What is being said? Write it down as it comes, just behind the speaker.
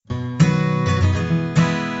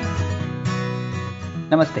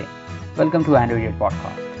Namaste. Welcome to AndroIdiots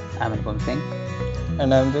podcast. I'm Anupam Singh.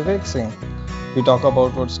 And I'm Vivek Singh. We talk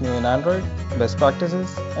about what's new in Android, best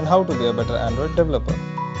practices, and how to be a better Android developer.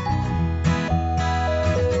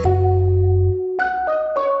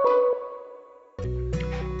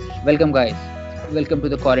 Welcome, guys. Welcome to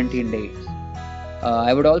the quarantine days.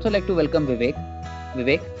 I would also like to welcome Vivek.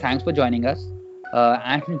 Vivek, thanks for joining us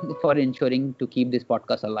and for ensuring to keep this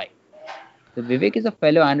podcast alive. So Vivek is a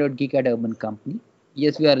fellow Android geek at Urban Company.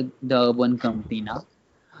 Yes, we are the Urban Company now.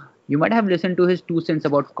 You might have listened to his 2 cents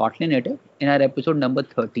about Kotlin Native in our episode number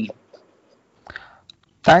 13.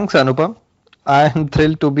 Thanks, Anupam. I am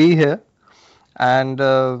thrilled to be here. And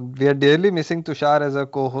we are dearly missing Tushar as a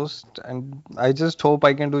co host. And I just hope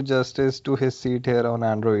I can do justice to his seat here on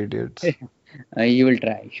AndroIdiots. You will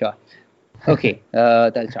try, sure. Okay,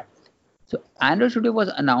 that's start. So Android Studio was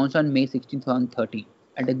announced on May 16, 2013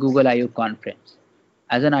 at the Google I/O conference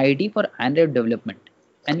as an ID for Android development,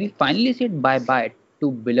 and we finally said bye-bye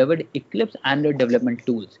to beloved Eclipse Android development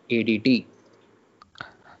tools (ADT).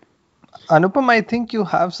 Anupam, I think you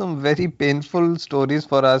have some very painful stories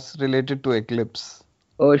for us related to Eclipse.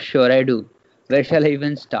 Oh, sure I do. Where shall I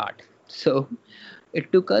even start? So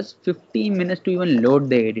it took us 15 minutes to even load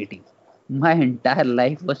the ADT. My entire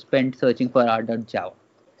life was spent searching for r.java.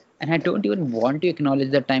 And I don't even want to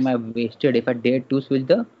acknowledge the time I wasted if I dared to switch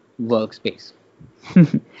the workspace.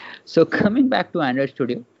 So coming back to Android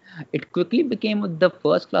Studio, it quickly became the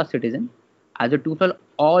first-class citizen as a tool for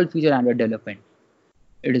all future Android development.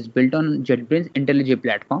 It is built on JetBrains IntelliJ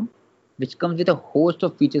platform, which comes with a host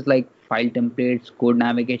of features like file templates, code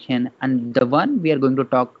navigation, and the one we are going to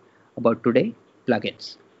talk about today,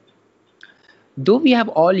 plugins. Though we have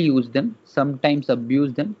all used them, sometimes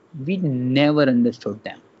abused them, we never understood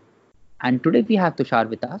them. And today we have Tushar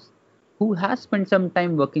with us, who has spent some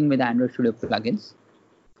time working with Android Studio plugins.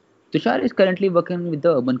 Tushar is currently working with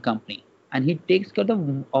the Urban Company, and he takes care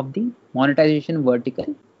of the monetization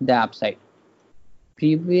vertical, the app side.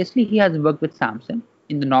 Previously, he has worked with Samsung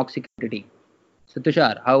in the NOC security. So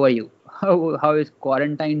Tushar, how are you? How is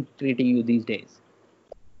quarantine treating you these days?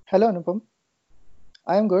 Hello, Anupam.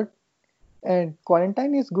 I am good. And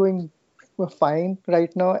quarantine is going fine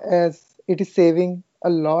right now as it is saving a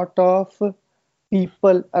lot of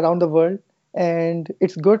people around the world. And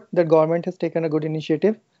it's good that government has taken a good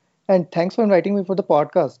initiative. And thanks for inviting me for the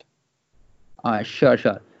podcast.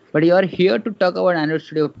 Sure. But you are here to talk about Android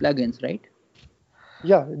Studio plugins, right?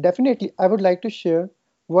 Yeah, definitely. I would like to share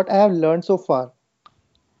what I have learned so far.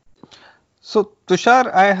 So,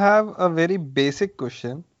 Tushar, I have a very basic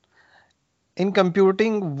question. In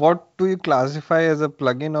computing, what do you classify as a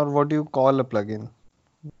plugin or what do you call a plugin?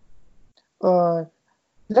 Uh,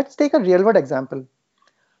 let's take a real world example.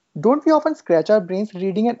 Don't we often scratch our brains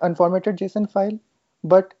reading an unformatted JSON file?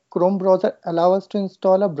 But Chrome browser allows us to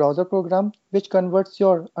install a browser program which converts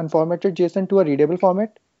your unformatted JSON to a readable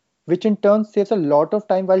format, which in turn saves a lot of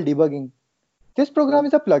time while debugging. This program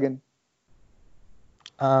is a plugin.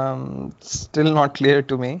 Still not clear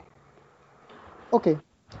to me. Okay,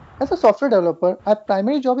 as a software developer, our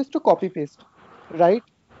primary job is to copy paste, right?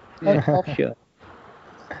 And, of- Sure.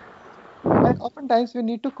 and oftentimes we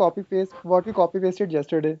need to copy paste what we copy pasted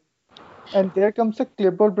yesterday. And there comes a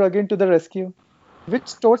clipboard plugin to the rescue, which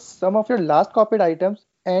stores some of your last copied items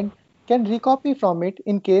and can recopy from it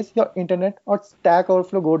in case your internet or Stack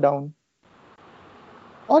Overflow go down.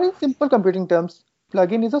 Or in simple computing terms,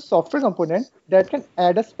 plugin is a software component that can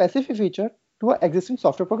add a specific feature to an existing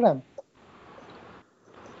software program.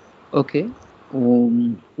 Okay.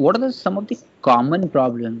 What are some of the common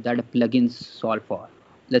problems that plugins solve for?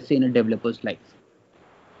 Let's say in a developer's life.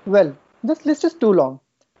 Well, this list is too long,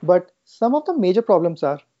 but some of the major problems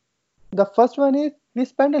are: the first one is we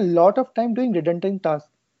spend a lot of time doing redundant tasks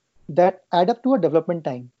that add up to a development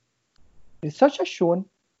time. Research has shown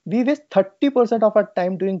we waste 30% of our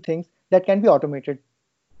time doing things that can be automated.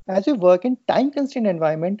 As we work in time constrained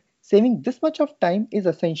environment, saving this much of time is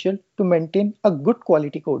essential to maintain a good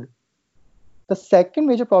quality code. The second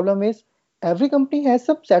major problem is every company has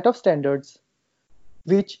some set of standards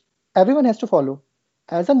which everyone has to follow.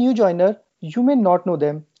 As a new joiner, you may not know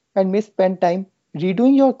them and may spend time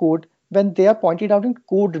redoing your code when they are pointed out in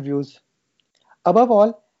code reviews. Above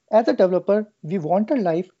all, as a developer, we want our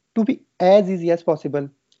life to be as easy as possible.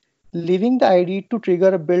 Leaving the IDE to trigger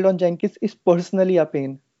a build on Jenkins is personally a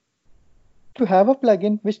pain. To have a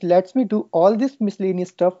plugin which lets me do all this miscellaneous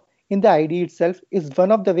stuff in the IDE itself is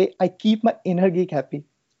one of the way I keep my inner geek happy.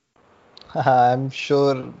 I'm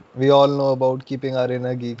sure we all know about keeping our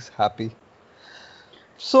inner geeks happy.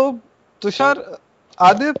 So, Tushar,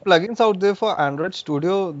 are there plugins out there for Android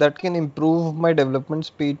Studio that can improve my development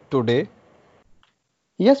speed today?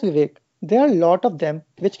 Yes, Vivek, there are a lot of them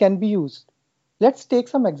which can be used. Let's take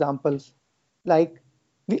some examples. Like,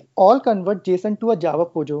 we all convert JSON to a Java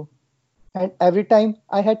Pojo, and every time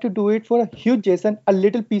I had to do it for a huge JSON, a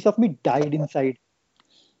little piece of me died inside.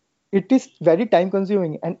 It is very time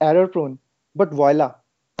consuming and error prone, but voila,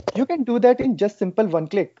 you can do that in just simple one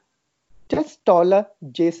click. Just install a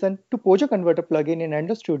JSON to Pojo Converter plugin in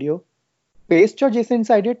Android Studio, paste your JSON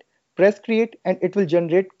inside it, press create, and it will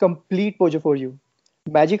generate complete Pojo for you.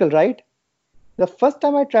 Magical, right? The first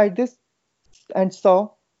time I tried this and saw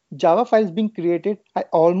Java files being created, I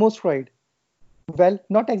almost cried. Well,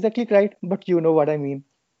 not exactly cried, but you know what I mean.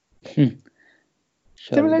 Sure, we do.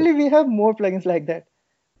 Similarly, we have more plugins like that.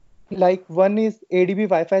 Like one is ADB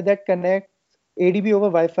Wi-Fi that connects ADB over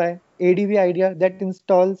Wi-Fi, ADB idea that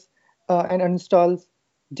installs and uninstalls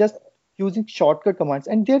just using shortcut commands.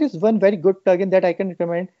 And there is one very good plugin that I can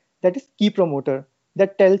recommend, that is Key Promoter,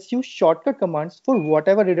 that tells you shortcut commands for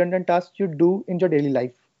whatever redundant tasks you do in your daily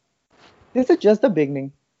life. This is just the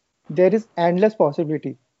beginning. There is endless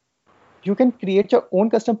possibility. You can create your own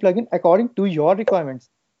custom plugin according to your requirements.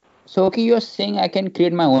 So, okay, you're saying I can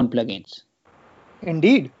create my own plugins.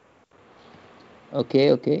 Indeed.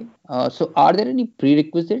 Okay, okay. So, are there any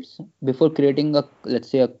prerequisites before creating a, let's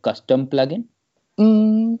say, a custom plugin?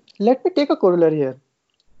 Let me take a corollary here.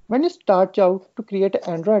 When you start out to create an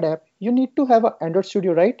Android app, you need to have an Android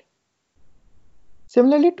Studio, right?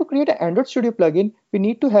 Similarly, to create an Android Studio plugin, we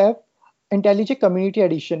need to have IntelliJ Community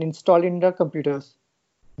Edition installed in our computers.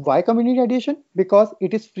 Why Community Edition? Because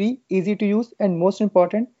it is free, easy to use, and most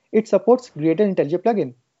important, it supports greater IntelliJ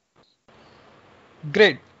plugin.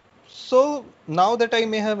 Great. So now that I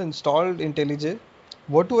may have installed IntelliJ,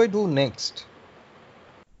 what do I do next?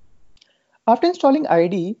 After installing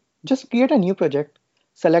IDE, just create a new project.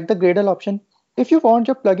 Select the Gradle option. If you want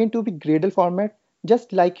your plugin to be Gradle format,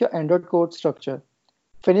 just like your Android code structure.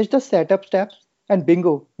 Finish the setup steps and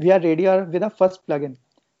bingo, we are ready with our first plugin.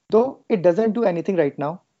 Though it doesn't do anything right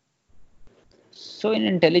now. So, in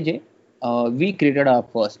IntelliJ, we created our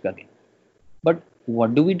first plugin. But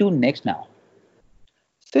what do we do next now?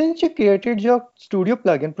 Since you created your Studio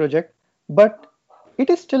plugin project, but it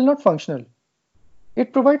is still not functional,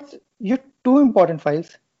 it provides you two important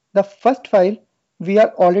files. The first file we are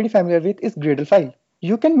already familiar with is Gradle file.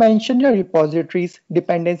 You can mention your repositories,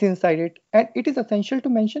 dependency inside it, and it is essential to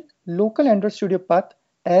mention local Android Studio path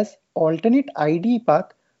as alternate IDE path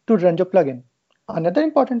to run your plugin. Another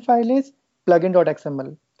important file is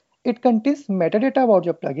plugin.xml. It contains metadata about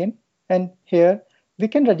your plugin, and here we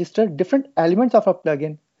can register different elements of our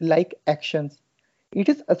plugin like actions. It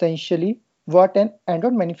is essentially what an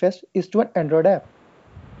Android manifest is to an Android app.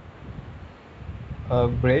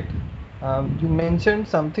 Great. You mentioned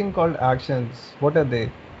something called actions. What are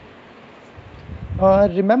they?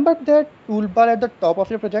 Remember that toolbar at the top of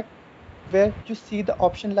your project where you see the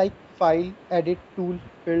option like file, edit, tool,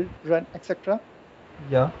 build, run, etc.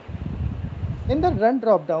 Yeah. In the run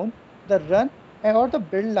dropdown, the run or the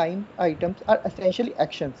build line items are essentially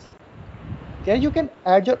actions. There you can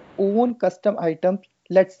add your own custom items,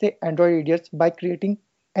 let's say Android idiots, by creating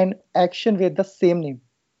an action with the same name.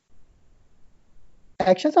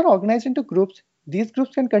 Actions are organized into groups. These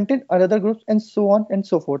groups can contain another groups and so on and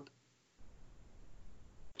so forth.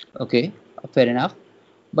 Okay, fair enough.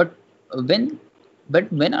 But when,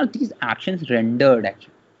 but when are these actions rendered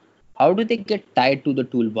actually? How do they get tied to the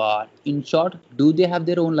toolbar? In short, do they have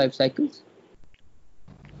their own life cycles?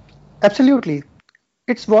 Absolutely.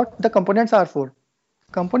 It's what the components are for.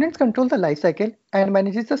 Components control the lifecycle and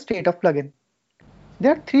manages the state of plugin.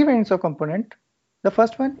 There are three variants of component. The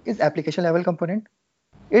first one is application level component.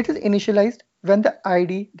 It is initialized when the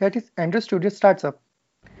ID, that is Android Studio, starts up.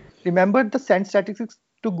 Remember the send statistics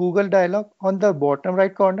to Google dialog on the bottom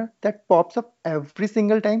right corner that pops up every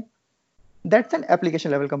single time? That's an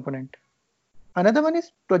application level component. Another one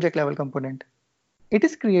is project level component. It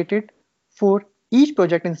is created for each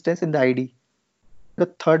project instance in the ID. The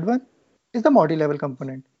third one is the module level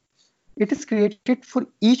component. It is created for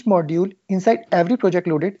each module inside every project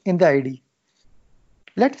loaded in the ID.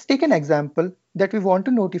 Let's take an example that we want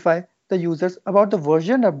to notify the users about the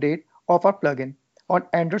version update of our plugin on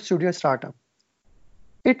Android Studio Startup.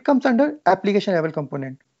 It comes under application level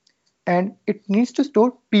component and it needs to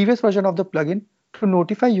store previous version of the plugin to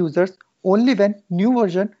notify users only when new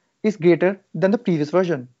version is greater than the previous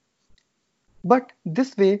version. But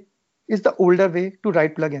this way is the older way to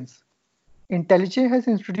write plugins. IntelliJ has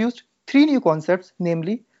introduced three new concepts,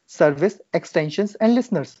 namely service, extensions, and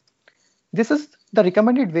listeners. This is the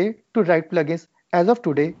recommended way to write plugins as of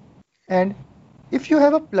today. And if you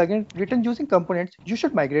have a plugin written using components, you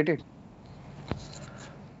should migrate it.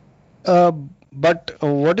 But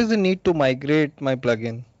what is the need to migrate my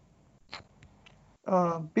plugin?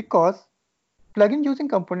 Because plugin using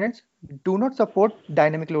components do not support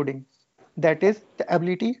dynamic loading. That is the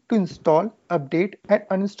ability to install, update, and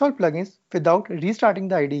uninstall plugins without restarting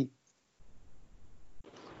the IDE.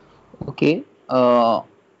 Okay.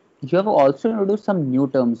 You have also introduced some new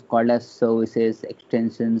terms called as services,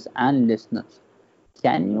 extensions, and listeners.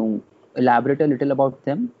 Can you elaborate a little about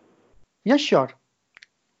them? Yes, sure.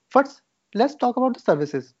 First, let's talk about the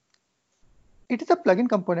services. It is a plugin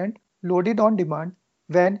component loaded on demand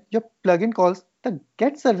when your plugin calls the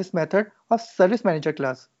getService method of Service Manager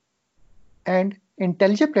class. And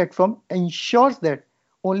IntelliJ platform ensures that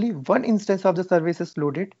only one instance of the service is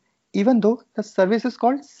loaded, even though the service is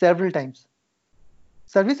called several times.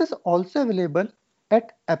 Service is also available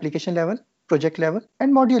at application level, project level,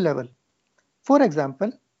 and module level. For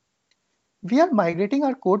example, we are migrating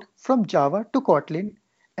our code from Java to Kotlin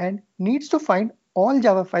and needs to find all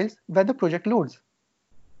Java files when the project loads.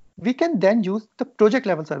 We can then use the project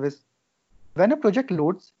level service. When a project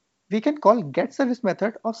loads, we can call getService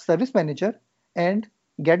method of Service Manager and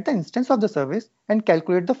get the instance of the service and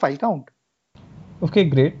calculate the file count. Okay,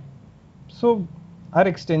 great. So are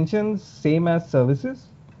extensions same as services?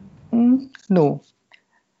 No,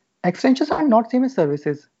 extensions are not same as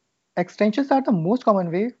services. Extensions are the most common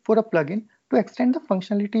way for a plugin to extend the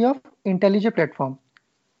functionality of IntelliJ platform.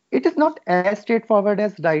 It is not as straightforward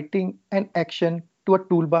as writing an action to a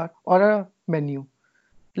toolbar or a menu.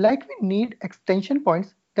 Like we need extension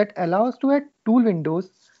points that allow us to add tool windows,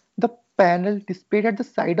 the panel displayed at the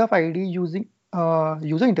side of IDE using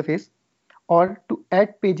user interface, or to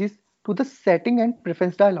add pages to the setting and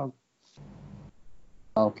preference dialog.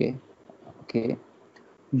 Okay. Okay.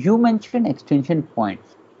 You mentioned extension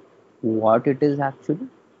points. What it is actually?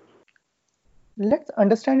 Let's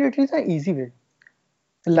understand it is an easy way.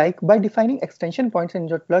 Like by defining extension points in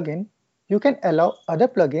your plugin, you can allow other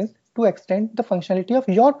plugins to extend the functionality of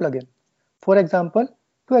your plugin. For example,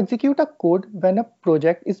 to execute a code when a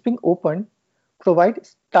project is being opened, provide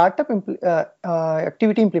startup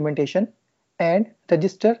activity implementation, and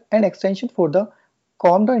register an extension for the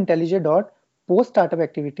com.intellij.post startup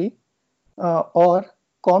activity or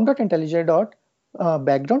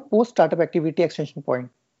com.intellij.background post startup activity extension point.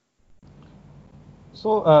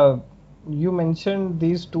 So you mentioned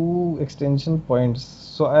these two extension points.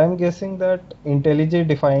 So I'm guessing that IntelliJ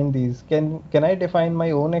defined these. Can I define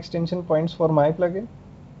my own extension points for my plugin?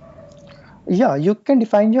 Yeah, you can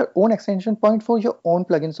define your own extension point for your own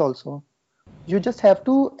plugins also. You just have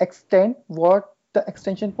to extend what the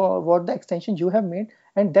extension you have made,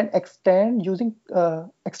 and then extend using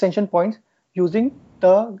extension points using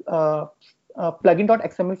the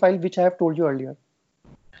plugin.xml file which I have told you earlier.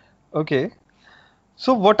 Okay.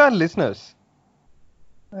 So what are listeners?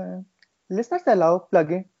 Uh, Listeners allow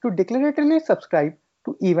plugin to declaratively subscribe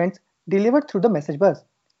to events delivered through the message bus.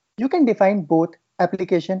 You can define both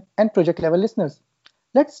application and project level listeners.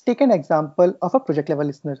 Let's take an example of a project level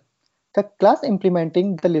listener. The class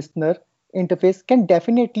implementing the listener interface can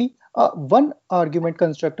definitely a one argument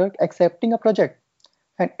constructor accepting a project,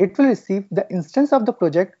 and it will receive the instance of the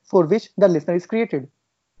project for which the listener is created.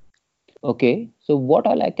 Okay. So what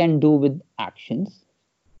all I can do with actions?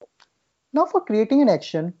 Now for creating an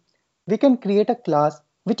action, we can create a class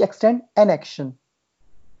which extends an action,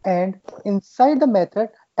 and inside the method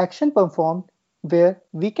action performed, where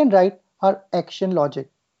we can write our action logic.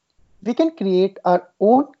 We can create our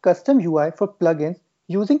own custom UI for plugins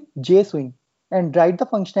using JSwing and write the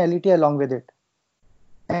functionality along with it.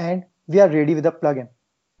 And we are ready with the plugin.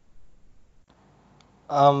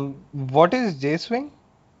 What is JSwing?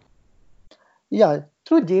 Yeah,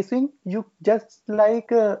 through JSwing, you just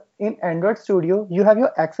like in Android Studio, you have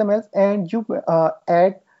your XMLs and you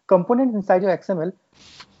add components inside your XML.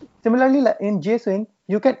 Similarly, like in JSwing,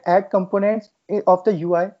 you can add components of the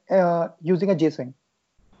UI using a JSwing.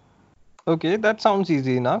 Okay, that sounds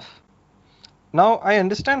easy enough. Now I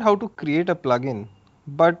understand how to create a plugin,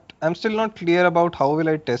 but I'm still not clear about how will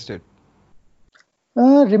I test it.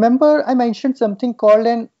 Remember, I mentioned something called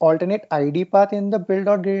an alternate ID path in the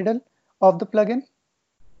build.gradle of the plugin.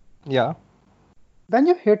 Yeah. When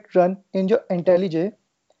you hit run in your IntelliJ,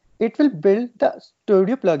 it will build the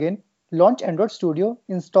Studio plugin, launch Android Studio,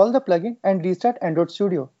 install the plugin, and restart Android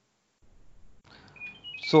Studio.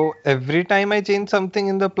 So every time I change something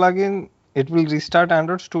in the plugin, it will restart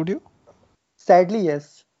Android Studio? Sadly,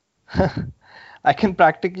 yes. I can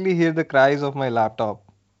practically hear the cries of my laptop.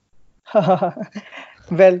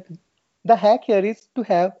 Well, the hack here is to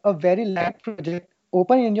have a very light project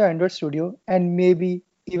open in your Android Studio and maybe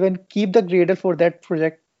even keep the Gradle for that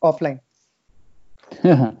project offline.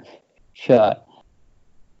 Sure.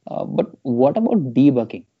 But what about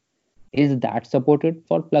debugging? Is that supported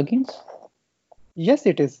for plugins? Yes,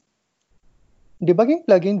 it is. Debugging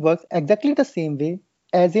plugin works exactly the same way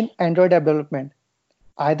as in Android app development.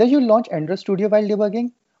 Either you launch Android Studio while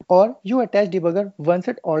debugging, or you attach debugger once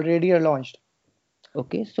it already launched.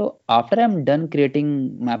 Okay, so after I'm done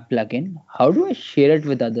creating my plugin, how do I share it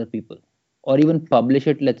with other people? Or even publish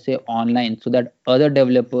it, let's say, online so that other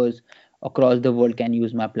developers across the world can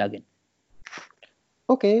use my plugin?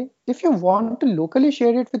 Okay, if you want to locally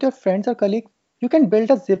share it with your friends or colleagues, you can build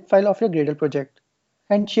a zip file of your Gradle project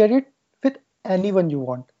and share it with anyone you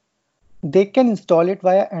want. They can install it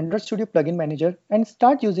via Android Studio Plugin Manager and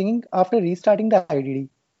start using it after restarting the IDE.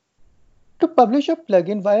 To publish your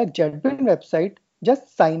plugin via JetBrains website,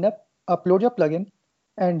 just sign up, upload your plugin,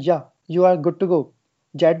 and yeah, you are good to go.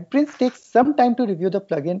 JetBrains takes some time to review the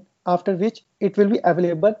plugin, after which it will be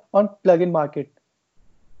available on Plugin Market.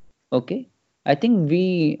 Okay, I think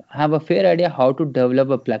we have a fair idea how to develop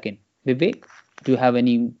a plugin. Vivek, do you have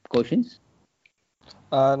any questions?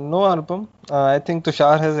 No, Anupam. I think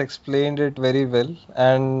Tushar has explained it very well,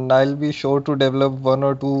 and I'll be sure to develop one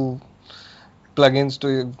or two plugins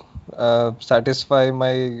to satisfy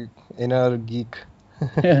my inner geek.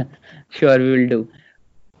 Sure, we will do.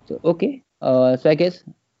 So, okay, so I guess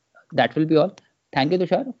that will be all. Thank you,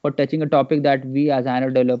 Tushar, for touching a topic that we as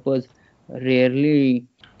Android developers rarely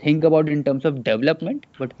think about in terms of development,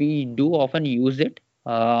 but we do often use it.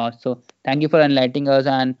 So, thank you for enlightening us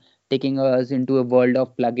and taking us into a world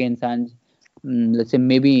of plugins and let's say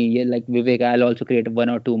maybe yeah, like Vivek, I'll also create one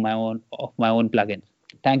or two my own of my own plugins.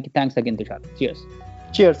 Thanks again, Tushar. Cheers.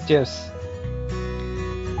 Cheers. Cheers.